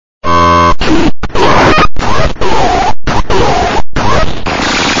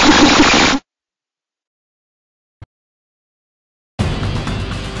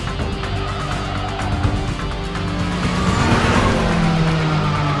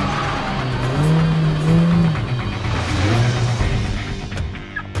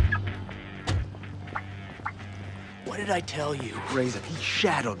did I tell you? Razor, he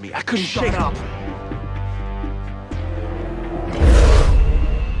shadowed me. I couldn't shake up.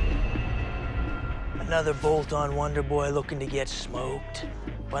 Another bolt-on wonder boy looking to get smoked.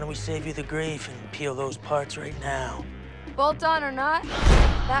 Why don't we save you the grief and peel those parts right now? Bolt on or not,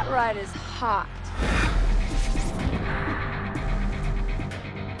 that ride is hot.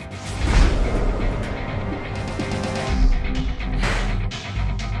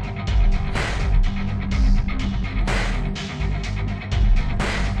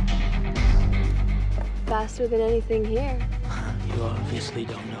 Faster than anything here. You obviously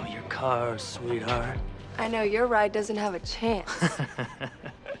don't know your cars, sweetheart. I know your ride doesn't have a chance.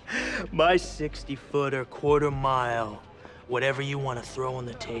 My 60-footer, quarter mile, whatever you want to throw on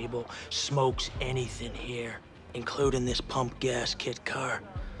the table, smokes anything here, including this pump gas kit car.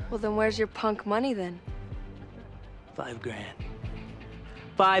 Well, then where's your punk money then? $5 grand.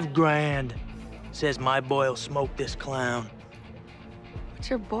 $5 grand. Says my boy'll smoke this clown. What's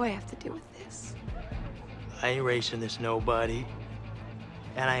your boy have to do with this? I ain't racing this nobody.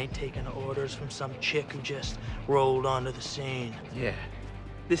 And I ain't taking orders from some chick who just rolled onto the scene. Yeah.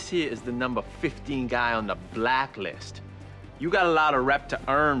 This here is the number 15 guy on the blacklist. You got a lot of rep to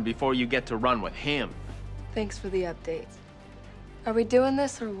earn before you get to run with him. Thanks for the update. Are we doing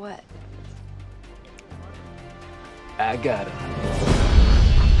this or what? I got him.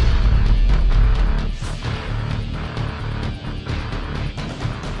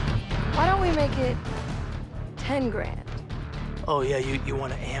 Why don't we make it 10 grand? Oh yeah, you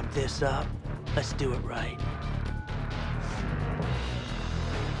want to amp this up? Let's do it right.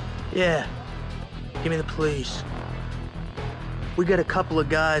 Yeah, give me the police. We got a couple of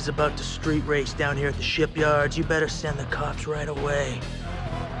guys about to street race down here at the shipyards. You better send the cops right away.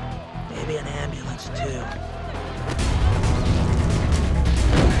 Maybe an ambulance too.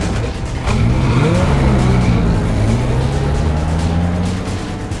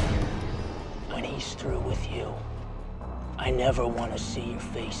 When he's through with you, I never want to see your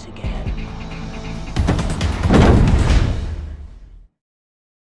face again.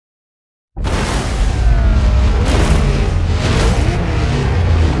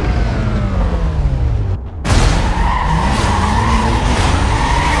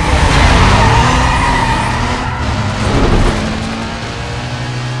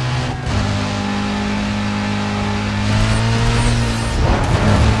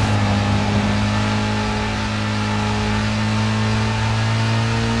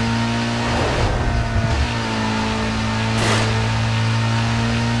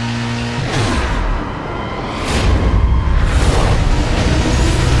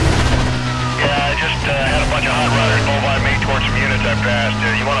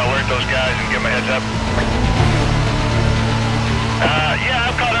 You want to alert those guys and give them a heads up? Yeah,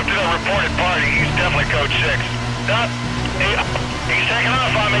 I've caught up to the reported party. He's definitely code 6. Stop. He's taking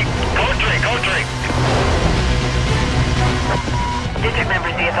off on me. Code 3, code 3. District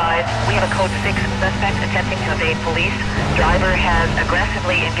members be advised, we have a code 6 suspect attempting to evade police. Driver has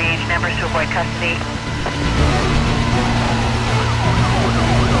aggressively engaged members to avoid custody.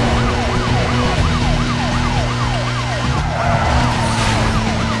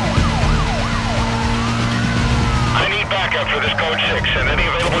 Backup for this code 6 and any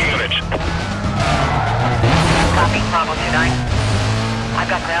available units. Copy, Bravo 29. I've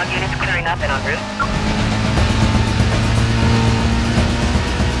got ground units clearing up and en route.